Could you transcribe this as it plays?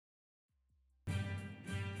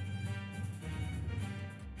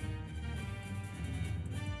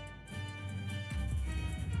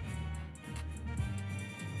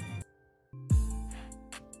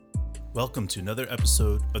Welcome to another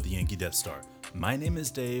episode of the Yankee Death Star. My name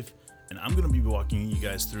is Dave, and I'm going to be walking you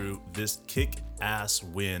guys through this kick-ass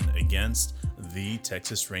win against the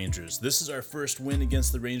Texas Rangers. This is our first win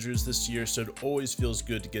against the Rangers this year, so it always feels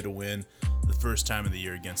good to get a win the first time of the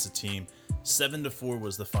year against a team. 7-4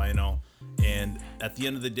 was the final, and at the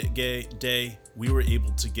end of the day, we were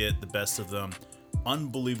able to get the best of them.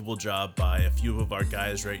 Unbelievable job by a few of our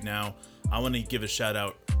guys right now. I want to give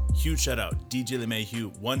a huge shout out, DJ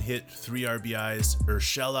LeMahieu, 1 hit, 3 RBIs.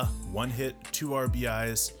 Urshela, 1 hit, 2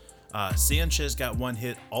 RBIs. Sanchez got 1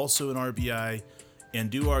 hit, also an RBI.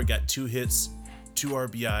 Andujar got 2 hits, 2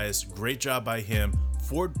 RBIs. Great job by him.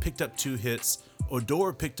 Ford picked up 2 hits.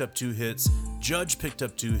 Odor picked up 2 hits. Judge picked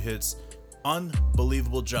up 2 hits.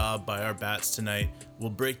 Unbelievable job by our bats tonight. We'll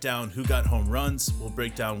break down who got home runs. We'll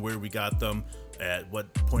break down where we got them, at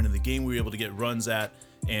what point in the game we were able to get runs at.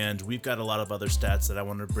 And we've got a lot of other stats that I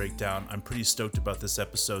want to break down. I'm pretty stoked about this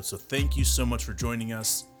episode. So thank you so much for joining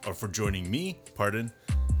us, or for joining me, pardon.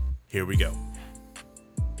 Here we go.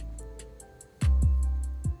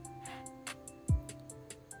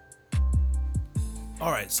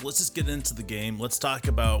 All right, so let's just get into the game. Let's talk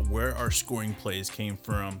about where our scoring plays came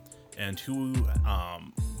from and who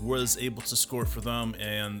was able to score for them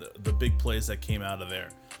and the big plays that came out of there.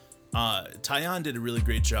 Taillon did a really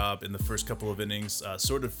great job in the first couple of innings.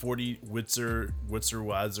 Sort of 40 Witzer,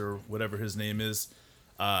 whatever his name is.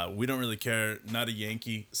 We don't really care. Not a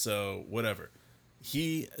Yankee, so whatever.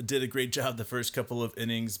 He did a great job the first couple of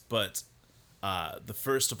innings, but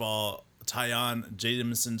first of all,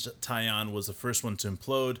 Jameson Taillon was the first one to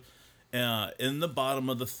implode. In the bottom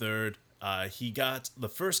of the third, he got the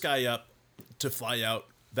first guy up to fly out.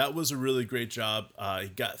 That was a really great job. He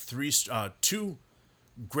got 2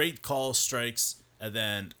 great call strikes, and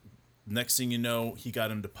then next thing you know, he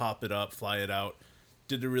got him to pop it up, fly it out.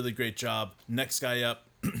 Did a really great job. Next guy up,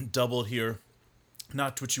 doubled here.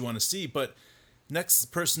 Not what you want to see, but next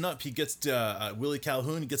person up, he gets Willie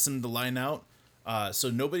Calhoun, gets him to line out.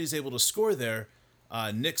 So nobody's able to score there.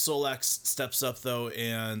 Nick Solak steps up though,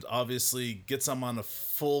 and obviously gets him on a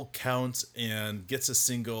full count and gets a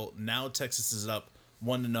single. Now Texas is up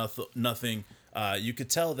 1-0. You could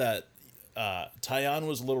tell that Taillon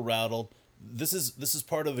was a little rattled. This is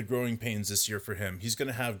part of the growing pains this year for him. He's going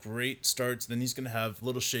to have great starts, then he's going to have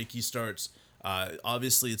little shaky starts.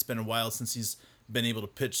 Obviously, it's been a while since he's been able to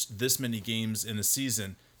pitch this many games in a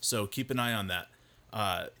season, so keep an eye on that.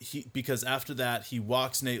 Because after that, he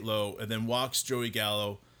walks Nate Lowe and then walks Joey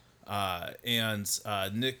Gallo, and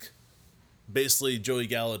Nick basically Joey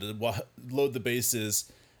Gallo to load the bases.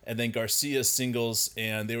 And then Garcia singles,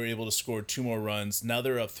 and they were able to score 2 more runs. Now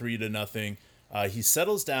they're up 3-0. He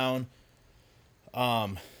settles down.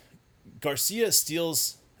 Garcia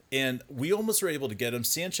steals, and we almost were able to get him.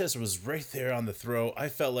 Sanchez was right there on the throw. I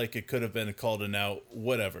felt like it could have been called an out.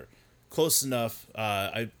 Whatever. Close enough.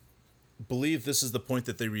 I believe this is the point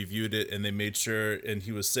that they reviewed it, and they made sure, and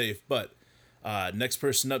he was safe. But next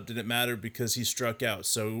person up didn't matter because he struck out.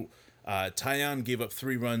 So Taillon gave up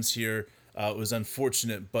 3 runs here. It was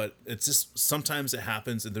unfortunate, but it's just sometimes it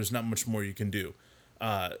happens and there's not much more you can do.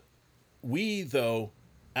 We, though,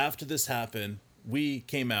 after this happened, we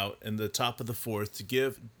came out in the top of the 4th to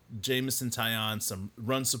give Jameson Taillon some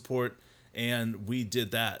run support, and we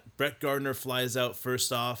did that. Brett Gardner flies out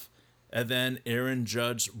first off, and then Aaron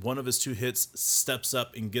Judge, one of his 2 hits, steps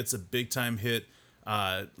up and gets a big-time hit.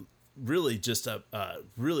 Really just a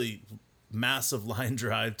really massive line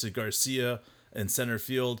drive to Garcia in center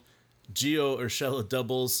field. Gio Urshela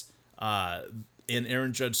doubles, and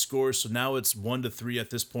Aaron Judge scores. So now it's 1-3 at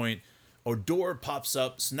this point. Odor pops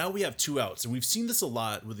up. So now we have 2 outs. And we've seen this a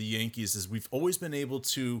lot with the Yankees, is we've always been able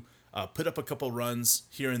to put up a couple runs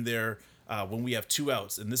here and there when we have 2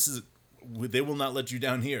 outs. And they will not let you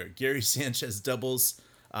down here. Gary Sanchez doubles.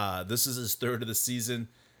 This is his 3rd of the season.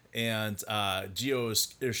 And Gio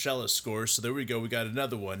Urshela scores. So there we go. We got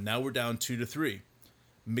another one. Now we're down 2-3.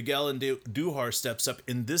 Miguel Andujar steps up,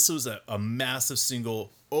 and this was a massive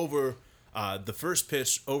single over the first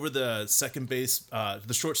pitch, over the second base,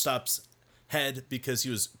 the shortstop's head, because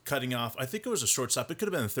he was cutting off. I think it was a shortstop. It could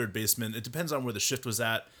have been a third baseman. It depends on where the shift was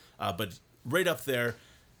at, but right up there,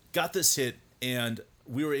 got this hit, and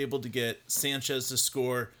we were able to get Sanchez to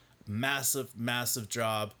score. Massive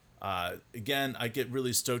job. Again, I get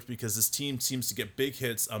really stoked because this team seems to get big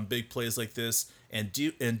hits on big plays like this. And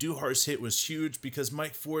Duhar's hit was huge because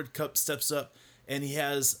Mike Ford steps up and he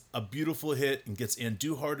has a beautiful hit and gets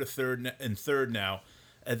Andujar to third now.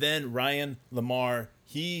 And then Ryan Lamar,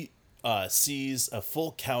 he sees a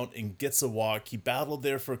full count and gets a walk. He battled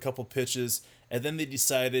there for a couple pitches, and then they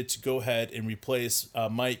decided to go ahead and replace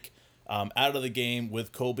Mike out of the game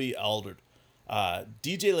with Colby Aldred.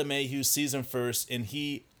 DJ LeMahieu sees him first, and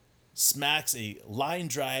he smacks a line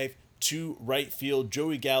drive to right field.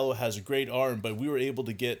 Joey Gallo has a great arm, but we were able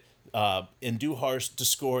to get Andujar to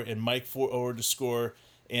score and Mike Ford to score.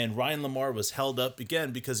 And Ryan Lamar was held up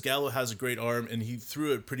again because Gallo has a great arm and he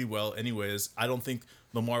threw it pretty well anyways. I don't think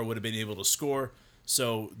Lamar would have been able to score.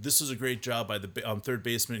 So this was a great job by the third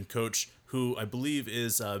baseman coach, who I believe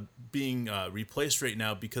is being replaced right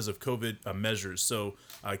now because of COVID measures. So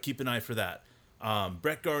keep an eye for that.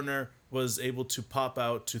 Brett Gardner was able to pop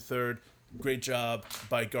out to third. Great job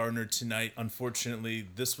by Gardner tonight. Unfortunately,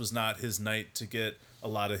 this was not his night to get a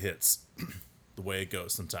lot of hits, the way it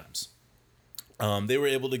goes sometimes. They were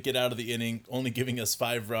able to get out of the inning, only giving us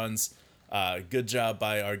 5 runs. Good job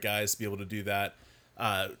by our guys to be able to do that.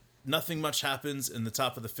 Nothing much happens in the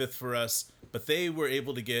top of the 5th for us, but they were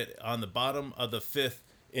able to get on the bottom of the 5th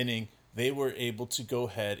inning. They were able to go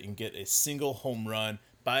ahead and get a single home run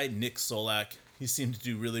by Nick Solak. He seemed to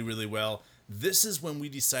do really, really well. This is when we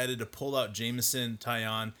decided to pull out Jameson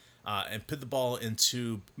Taillon and put the ball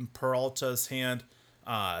into Peralta's hand.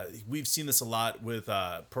 We've seen this a lot with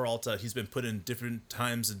Peralta. He's been put in different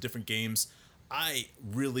times in different games. I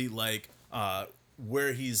really like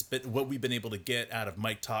where he's been, what we've been able to get out of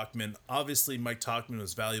Mike Tauchman. Obviously, Mike Tauchman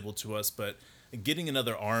was valuable to us, but getting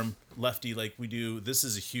another arm lefty like we do, this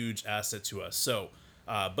is a huge asset to us. So,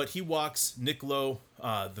 but he walks Nick Lowe,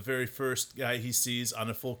 the very first guy he sees on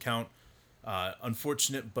a full count.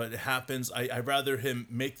 Unfortunate, but it happens. I'd rather him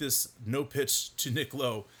make this no pitch to Nick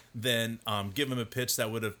Lowe than give him a pitch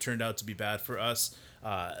that would have turned out to be bad for us.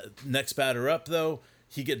 Next batter up, though,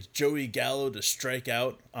 he gets Joey Gallo to strike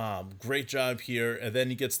out. Great job here. And then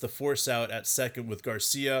he gets the force out at second with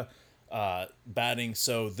Garcia batting.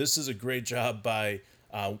 So this is a great job by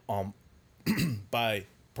by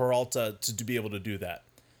Peralta to be able to do that.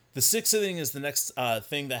 The 6th inning is the next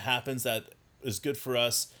thing that happens that is good for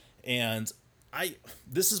us. And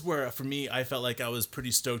this is where, for me, I felt like I was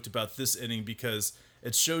pretty stoked about this inning because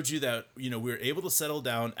it showed you that, we were able to settle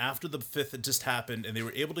down after the 5th had just happened, and they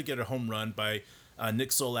were able to get a home run by Nick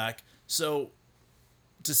Solak. So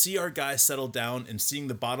to see our guys settle down and seeing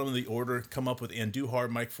the bottom of the order come up with Andujar,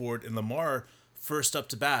 Mike Ford, and Lamar first up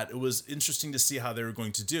to bat, it was interesting to see how they were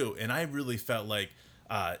going to do. And I really felt like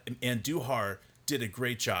Andujar did a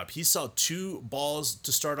great job. He saw 2 balls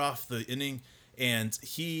to start off the inning, and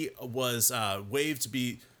he was waved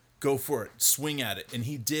to go for it, swing at it. And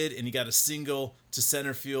he did, and he got a single to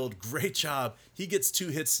center field. Great job. He gets 2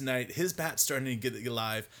 hits tonight. His bat's starting to get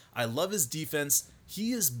alive. I love his defense.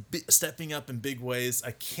 He is stepping up in big ways.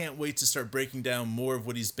 I can't wait to start breaking down more of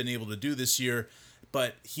what he's been able to do this year,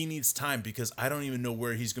 but he needs time because I don't even know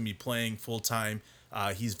where he's going to be playing full time.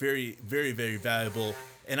 He's very, very, very valuable,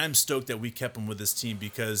 and I'm stoked that we kept him with this team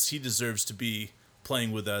because he deserves to be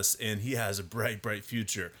playing with us, and he has a bright, bright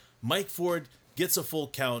future. Mike Ford gets a full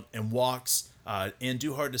count and walks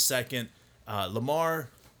Andujar to second. Ryan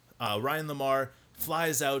Lamar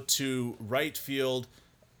flies out to right field.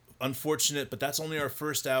 Unfortunate, but that's only our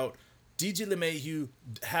first out. DJ LeMahieu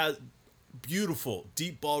has beautiful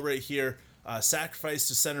deep ball right here. Sacrifice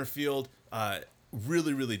to center field.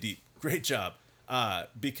 Really, really deep. Great job.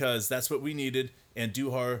 Because that's what we needed. And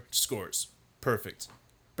Andujar scores. Perfect.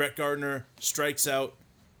 Brett Gardner strikes out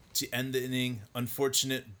to end the inning.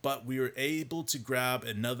 Unfortunate, but we were able to grab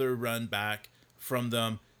another run back from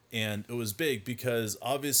them. And it was big because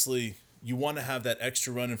obviously you want to have that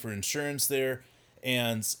extra run in for insurance there.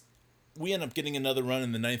 And we end up getting another run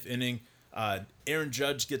in the 9th inning. Aaron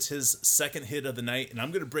Judge gets his 2nd hit of the night, and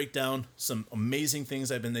I'm going to break down some amazing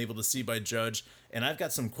things I've been able to see by Judge, and I've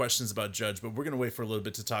got some questions about Judge, but we're going to wait for a little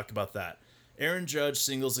bit to talk about that. Aaron Judge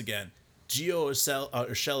singles again. Gio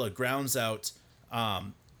Urshela grounds out.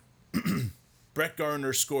 Brett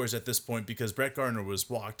Gardner scores at this point because Brett Gardner was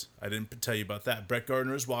walked. I didn't tell you about that. Brett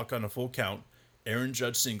Gardner is walked on a full count. Aaron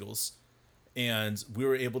Judge singles. And we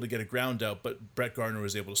were able to get a ground out, but Brett Gardner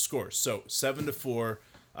was able to score. So 7-4.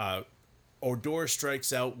 Odor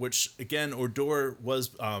strikes out, which again, Odor was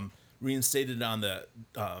reinstated on the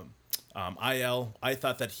IL. I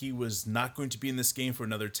thought that he was not going to be in this game for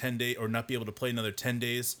another 10 days, or not be able to play another 10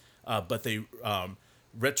 days. But they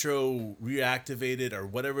reactivated, or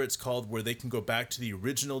whatever it's called, where they can go back to the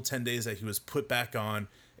original 10 days that he was put back on,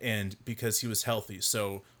 and because he was healthy.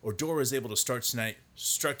 So Odor was able to start tonight,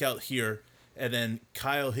 struck out here. And then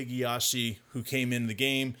Kyle Higashi, who came in the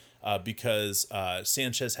game because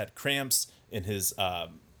Sanchez had cramps in his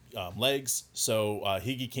legs. So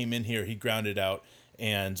Higgy came in here, he grounded out,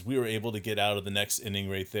 and we were able to get out of the next inning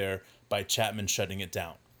right there by Chapman shutting it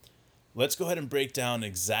down. Let's go ahead and break down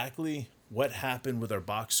exactly what happened with our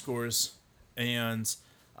box scores, and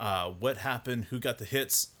what happened, who got the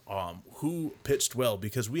hits, who pitched well,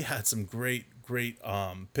 because we had some great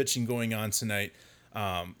pitching going on tonight.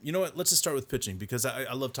 You know what? Let's just start with pitching because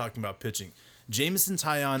I love talking about pitching. Jameson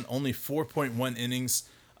Taillon, only 4.1 innings,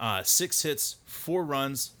 6 hits, 4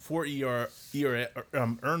 runs, 4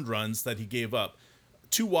 earned runs that he gave up,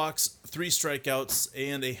 2 walks, 3 strikeouts,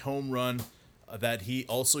 and a home run that he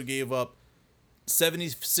also gave up.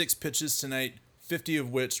 76 pitches tonight, 50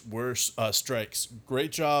 of which were strikes.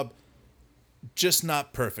 Great job. Just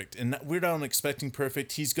not perfect. And we're not expecting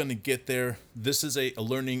perfect. He's going to get there. This is a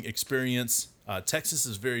learning experience. Texas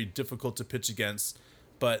is very difficult to pitch against,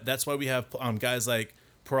 but that's why we have guys like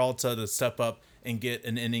Peralta to step up and get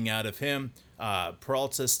an inning out of him.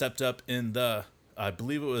 Peralta stepped up in I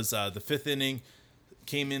believe it was the 5th inning,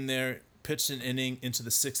 came in there, pitched an inning into the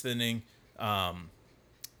 6th inning,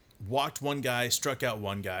 walked one guy, struck out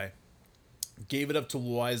one guy, gave it up to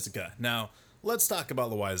Loaisiga. Now, let's talk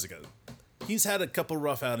about Loaisiga. He's had a couple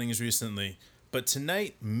rough outings recently, but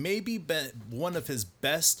tonight maybe one of his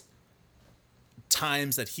best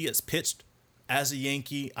times that he has pitched as a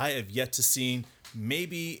Yankee I have yet to see.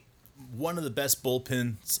 Maybe one of the best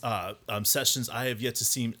bullpen sessions I have yet to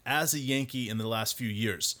see as a Yankee in the last few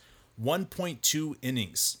years. 1.2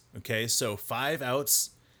 innings. Okay, so 5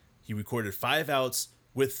 outs. He recorded 5 outs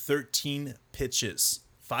with 13 pitches.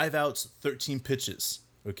 5 outs, 13 pitches.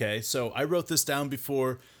 Okay, so I wrote this down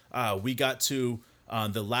before we got to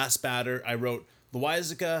the last batter. I wrote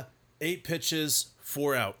Loaisiga, 8 pitches,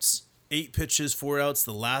 4 outs. 8 pitches, 4 outs.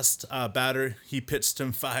 The last batter, he pitched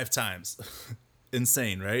him 5 times.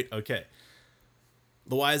 Insane, right? Okay.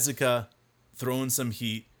 Loaisiga throwing some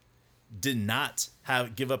heat. Did not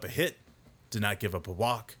give up a hit. Did not give up a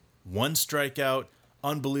walk. 1 strikeout.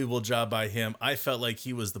 Unbelievable job by him. I felt like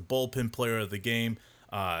he was the bullpen player of the game.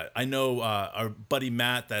 I know our buddy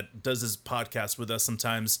Matt that does his podcast with us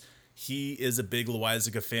sometimes. He is a big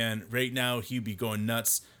Loaisiga fan. Right now, he'd be going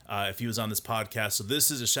nuts if he was on this podcast. So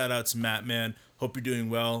this is a shout out to Matt, man. Hope you're doing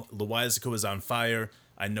well. Loaisiga was on fire.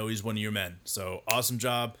 I know he's one of your men. So awesome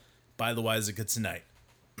job by Loaisiga tonight.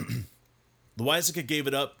 Loaisiga gave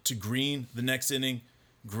it up to Green the next inning.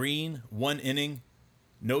 Green, 1 inning,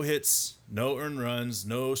 no hits, no earned runs,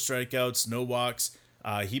 no strikeouts, no walks.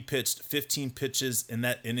 He pitched 15 pitches in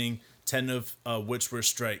that inning, 10 of which were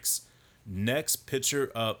strikes. Next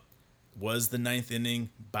pitcher up was the 9th inning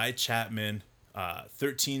by Chapman.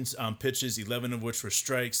 13 pitches, 11 of which were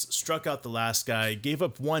strikes. Struck out the last guy, gave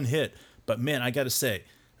up 1 hit. But man, I got to say,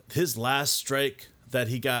 his last strike that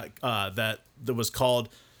he got that was called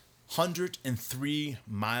 103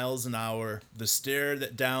 miles an hour. The stare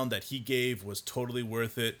down that he gave was totally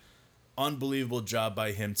worth it. Unbelievable job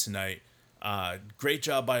by him tonight. Great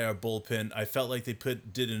job by our bullpen. I felt like they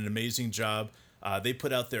did an amazing job. They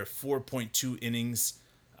put out their 4.2 innings.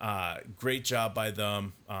 Great job by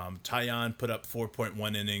them. Taillon put up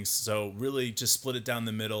 4.1 innings. So really just split it down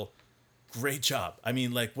the middle. Great job. I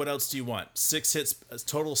mean, like, what else do you want? 6 hits,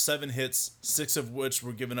 total 7 hits, 6 of which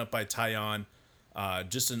were given up by Taillon.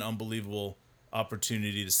 Just an unbelievable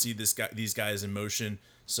opportunity to see these guys in motion.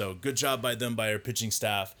 So good job by them, by our pitching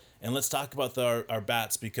staff. And let's talk about our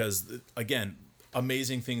bats because, again,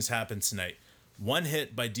 amazing things happened tonight. 1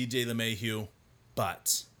 hit by DJ LeMahieu,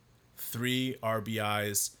 but 3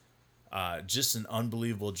 RBIs. Just an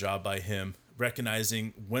unbelievable job by him,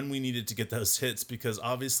 recognizing when we needed to get those hits because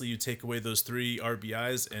obviously you take away those 3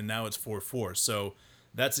 RBIs and now it's 4-4. So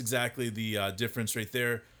that's exactly the difference right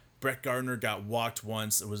there. Brett Gardner got walked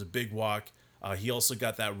once. It was a big walk. He also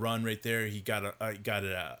got that run right there. He got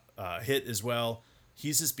a hit as well.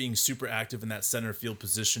 He's just being super active in that center field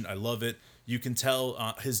position. I love it. You can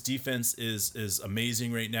tell his defense is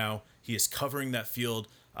amazing right now. He is covering that field.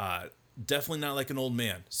 Definitely not like an old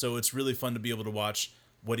man. So it's really fun to be able to watch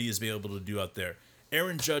what he is able to do out there.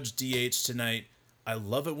 Aaron Judge DH tonight. I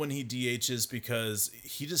love it when he DHs because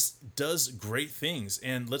he just does great things.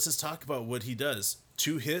 And let's just talk about what he does.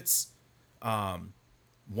 2 hits, 1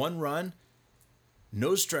 run,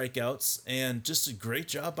 no strikeouts, and just a great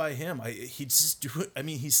job by him. He's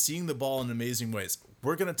seeing the ball in amazing ways.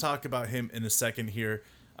 We're going to talk about him in a second here,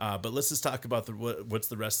 but let's just talk about what's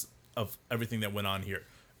the rest of everything that went on here.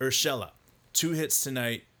 Urshela, 2 hits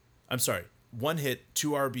tonight. I'm sorry, 1 hit,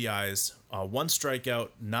 2 RBIs, 1 strikeout.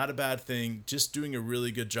 Not a bad thing. Just doing a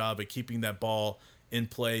really good job at keeping that ball in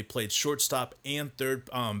play. Played shortstop and third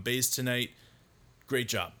base tonight. Great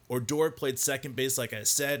job. Odor played second base, like I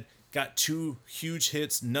said. Got 2 huge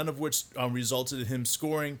hits, none of which resulted in him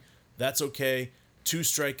scoring. That's okay. 2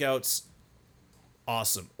 strikeouts.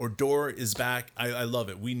 Awesome. Odor is back. I love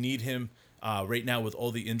it. We need him. right now with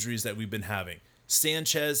all the injuries that we've been having.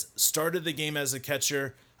 Sanchez started the game as a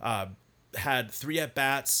catcher, had 3 at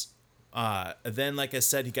bats. Then, like I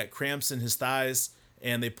said, he got cramps in his thighs,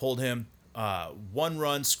 and they pulled him. 1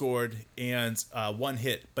 run scored and 1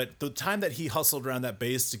 hit. But the time that he hustled around that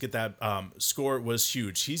base to get that score was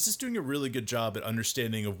huge. He's just doing a really good job at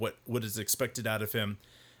understanding of what is expected out of him,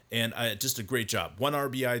 and just a great job. 1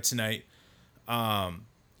 RBI tonight.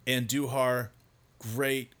 Andujar,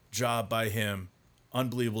 great job by him.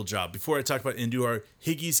 Unbelievable job. Before I talk about Andujar,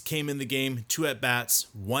 Higgies came in the game, 2 at bats,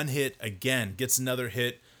 1 hit, again, gets another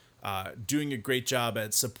hit, doing a great job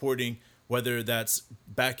at supporting, whether that's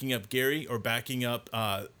backing up Gary or backing up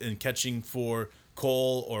and catching for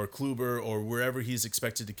Cole or Kluber or wherever he's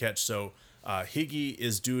expected to catch. So Higgy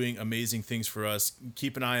is doing amazing things for us.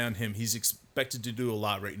 Keep an eye on him. He's expected to do a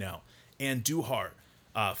lot right now. And Duhar,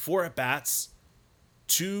 4 at bats,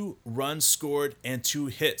 2 runs scored, and 2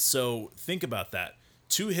 hits. So think about that.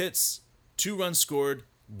 2 hits, 2 runs scored,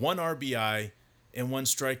 1 RBI, and 1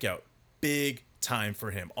 strikeout. Big time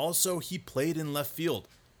for him. Also, he played in left field.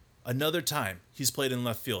 Another time he's played in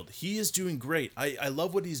left field. He is doing great. I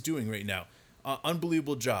love what he's doing right now.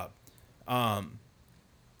 Unbelievable job.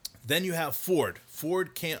 Then you have Ford.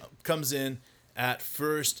 Ford comes in at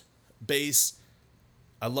first base.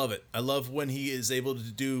 I love it. I love when he is able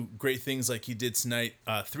to do great things like he did tonight.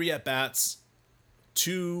 3 at bats,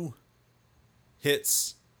 2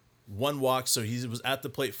 hits, 1 walk. So he was at the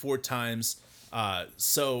plate 4 times.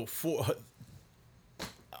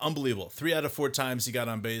 Unbelievable. 3 out of 4 times he got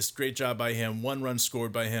on base. Great job by him. 1 run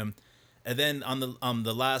scored by him. And then on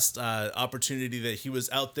the last opportunity that he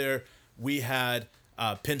was out there, we had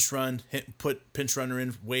pinch runner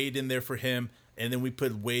in, Wade in there for him, and then we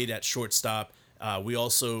put Wade at shortstop. We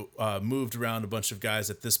also moved around a bunch of guys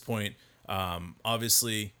at this point.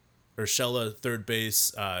 Obviously, Urshela, third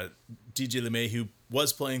base. DJ LeMahieu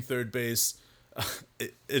was playing third base.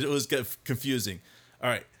 It was confusing. All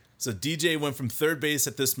right, so DJ went from third base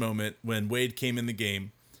at this moment when Wade came in the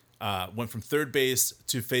game. Went from third base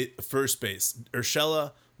to first base.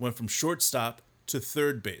 Urshela went from shortstop to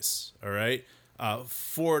third base. All right.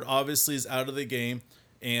 Ford obviously is out of the game,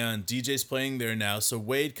 and DJ's playing there now. So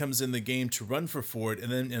Wade comes in the game to run for Ford,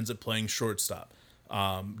 and then ends up playing shortstop.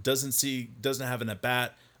 Doesn't have an at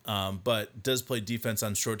bat, but does play defense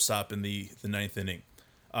on shortstop in the 9th inning,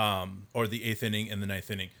 or the 8th inning and the 9th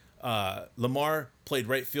inning. Lamar played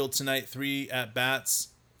right field tonight, 3 at bats,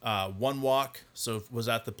 1 walk, so was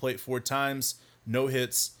at the plate 4 times, no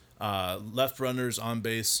hits, left runners on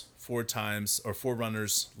base 4 times, or 4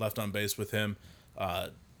 runners left on base with him.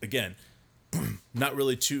 Again, not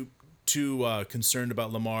really too concerned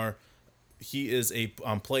about Lamar. He is a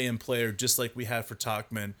play-in player, just like we had for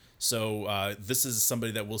Tauchman. So this is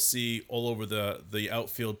somebody that we'll see all over the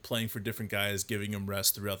outfield, playing for different guys, giving him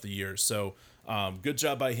rest throughout the year. So good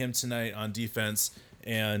job by him tonight on defense,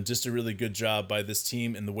 and just a really good job by this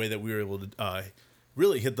team in the way that we were able to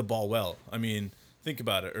really hit the ball well. I mean, think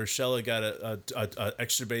about it. Urshela got a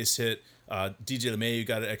extra base hit. DJ LeMahieu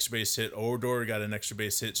got an extra base hit. Odor got an extra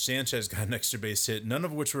base hit. Sanchez got an extra base hit, none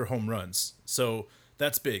of which were home runs. So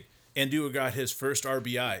that's big. Andujar got his first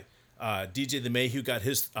RBI. DJ LeMahieu got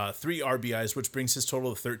his 3 RBIs, which brings his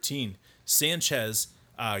total to 13. Sanchez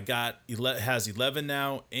has 11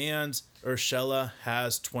 now, and Urshela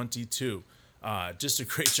has 22. Just a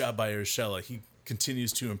great job by Urshela. He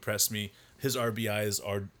continues to impress me. His RBIs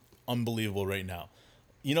are unbelievable right now.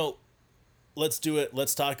 You know, let's do it.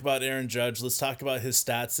 Let's talk about Aaron Judge. Let's talk about his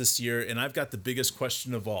stats this year. And I've got the biggest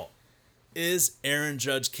question of all. Is Aaron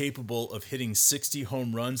Judge capable of hitting 60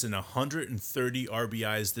 home runs and 130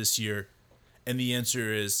 RBIs this year? And the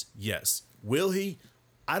answer is yes. Will he?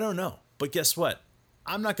 I don't know. But guess what?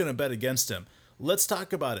 I'm not going to bet against him. Let's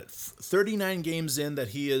talk about it. 39 games in that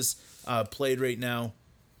he has played right now.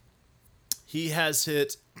 He has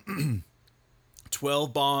hit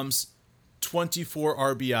 12 bombs, 24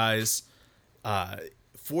 RBIs,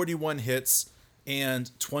 41 hits,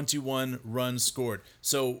 and 21 runs scored.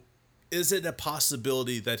 So is it a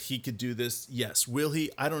possibility that he could do this? Yes. Will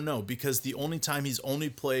he? I don't know, because the only time he's only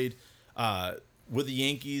played with the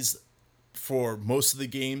Yankees for most of the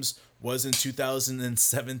games was in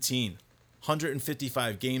 2017.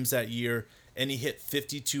 155 games that year, and he hit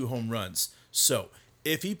 52 home runs. So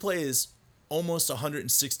if he plays almost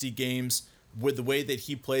 160 games with the way that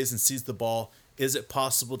he plays and sees the ball, is it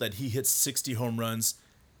possible that he hits 60 home runs?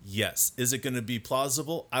 Yes. Is it going to be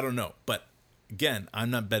plausible? I don't know. But again, I'm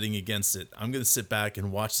not betting against it. I'm going to sit back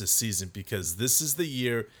and watch this season, because this is the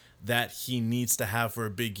year that he needs to have for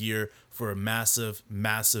a big year, for a massive,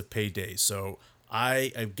 massive payday. So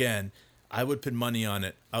I would put money on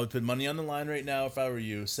it. I would put money on the line right now if I were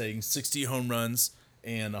you, saying 60 home runs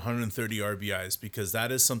and 130 RBIs, because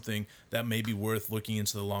that is something that may be worth looking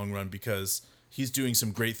into the long run, because he's doing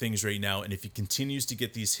some great things right now. And if he continues to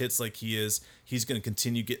get these hits like he is, he's going to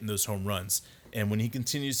continue getting those home runs. And when he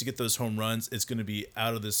continues to get those home runs, it's going to be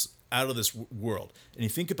out of this world. And you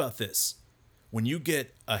think about this: when you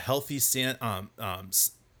get a healthy Stanton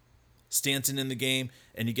in the game,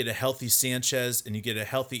 and you get a healthy Sanchez, and you get a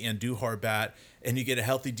healthy Andujar bat, and you get a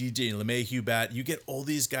healthy DJ LeMahieu bat, you get all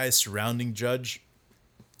these guys surrounding Judge,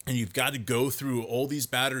 and you've got to go through all these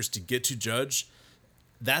batters to get to Judge.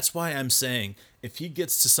 That's why I'm saying if he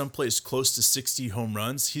gets to someplace close to 60 home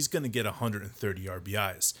runs, he's going to get 130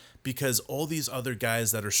 RBIs, because all these other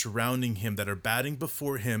guys that are surrounding him, that are batting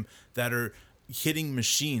before him, that are hitting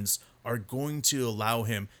machines, are going to allow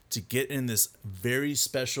him to get in this very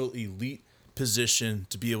special elite position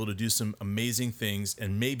to be able to do some amazing things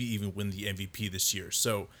and maybe even win the MVP this year.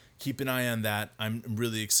 So keep an eye on that. I'm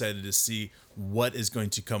really excited to see what is going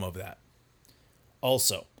to come of that.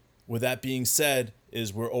 Also, with that being said,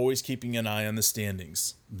 is we're always keeping an eye on the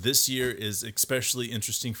standings. This year is especially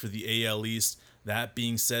interesting for the AL East. That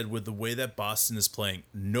being said, with the way that Boston is playing,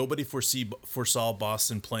 nobody foresaw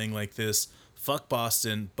Boston playing like this. Fuck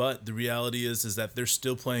Boston, but the reality is that they're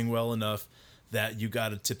still playing well enough that you got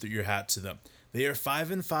to tip your hat to them. They are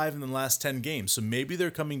 5-5 in the last 10 games, so maybe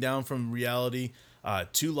they're coming down from reality.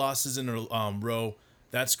 2 losses in a row.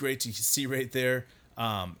 That's great to see right there.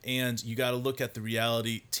 And you got to look at the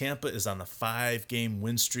reality. Tampa is on a 5-game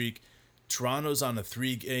win streak. Toronto's on a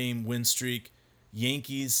 3-game win streak.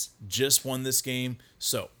 Yankees just won this game.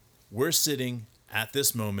 So we're sitting at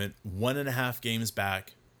this moment 1.5 games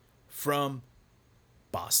back from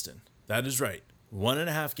Boston. That is right.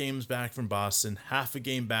 1.5 games back from Boston, half a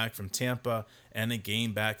game back from Tampa, and a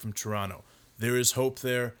game back from Toronto. There is hope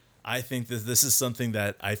there. I think that this is something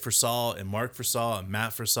that I foresaw, and Mark foresaw, and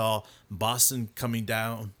Matt foresaw. Boston coming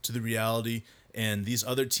down to the reality, and these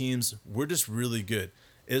other teams were just really good.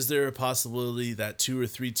 Is there a possibility that 2 or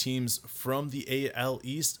 3 teams from the AL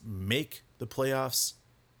East make the playoffs?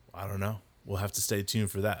 I don't know. We'll have to stay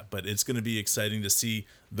tuned for that. But it's going to be exciting to see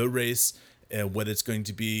the race and what it's going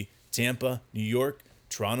to be. Tampa, New York,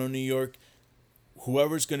 Toronto, New York.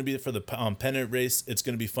 Whoever's going to be for the pennant race, it's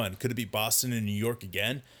going to be fun. Could it be Boston and New York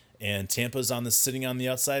again? And Tampa's sitting on the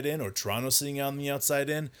outside in, or Toronto sitting on the outside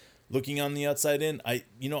in, looking on the outside in? I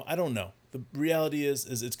don't know. The reality is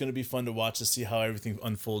it's going to be fun to watch to see how everything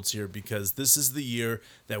unfolds here, because this is the year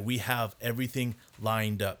that we have everything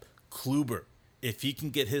lined up. Kluber, if he can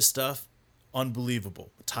get his stuff,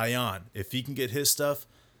 unbelievable. Taillon, if he can get his stuff,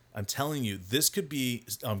 I'm telling you, this could be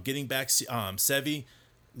getting back Sevy,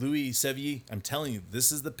 Louis Sevy. I'm telling you,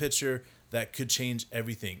 this is the pitcher that could change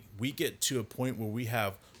everything. We get to a point where we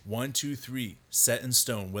have 1, 2, 3 set in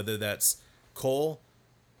stone, whether that's Cole,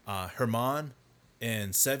 Herman,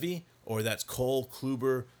 and Sevy, or that's Cole,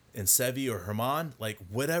 Kluber, and Sevy, or Herman. Like,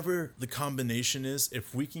 whatever the combination is,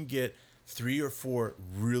 if we can get 3 or 4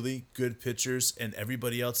 really good pitchers and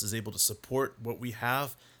everybody else is able to support what we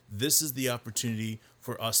have, this is the opportunity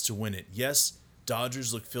for us to win it. Yes,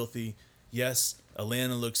 Dodgers look filthy. Yes,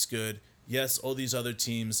 Atlanta looks good. Yes, all these other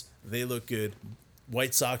teams, they look good.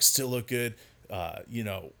 White Sox still look good.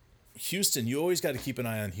 Houston, you always got to keep an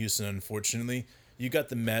eye on Houston, unfortunately. You got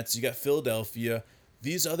the Mets, you got Philadelphia.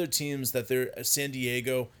 These other teams that they're San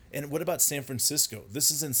Diego. And what about San Francisco? This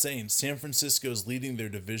is insane. San Francisco is leading their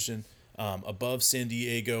division above San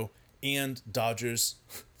Diego and Dodgers.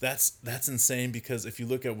 That's insane, because if you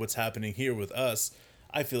look at what's happening here with us,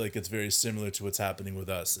 I feel like it's very similar to what's happening with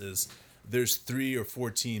us. Is there's 3 or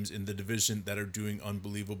 4 teams in the division that are doing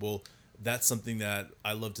unbelievable. That's something that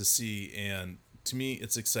I love to see, and to me,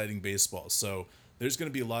 it's exciting baseball. So there's going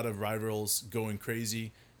to be a lot of rivals going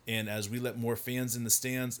crazy, and as we let more fans in the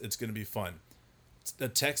stands, it's going to be fun.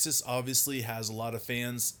 Texas obviously has a lot of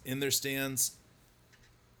fans in their stands.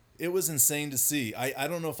 It was insane to see. I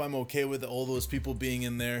don't know if I'm okay with all those people being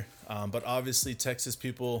in there, but obviously Texas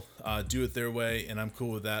people do it their way, and I'm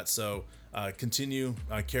cool with that. So continue,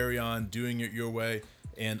 carry on doing it your way,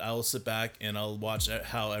 and I'll sit back and I'll watch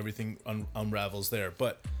how everything unravels there.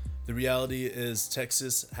 But the reality is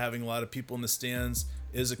Texas having a lot of people in the stands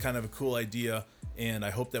is a kind of a cool idea, and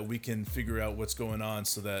I hope that we can figure out what's going on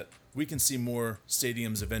so that we can see more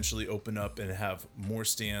stadiums eventually open up and have more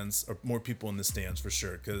stands, or more people in the stands for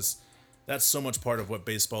sure, because that's so much part of what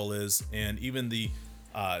baseball is. And even the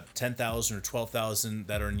 10,000 or 12,000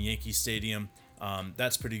 that are in Yankee Stadium,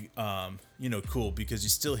 that's pretty cool, because you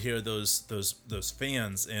still hear those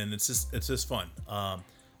fans, and it's just fun.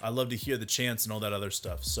 I love to hear the chants and all that other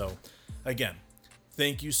stuff. So again,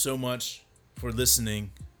 thank you so much for listening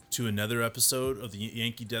to another episode of the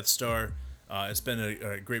Yankee Death Star. It's been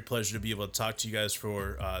a great pleasure to be able to talk to you guys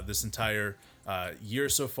for this entire year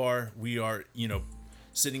so far. We are,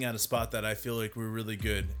 sitting at a spot that I feel like we're really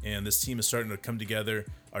good, and this team is starting to come together.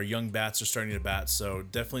 Our young bats are starting to bat, so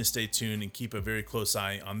definitely stay tuned and keep a very close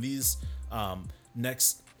eye on these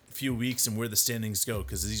next few weeks and where the standings go,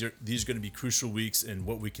 because these are going to be crucial weeks and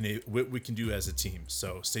what we can do as a team.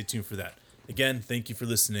 So stay tuned for that. Again, thank you for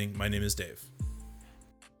listening. My name is Dave.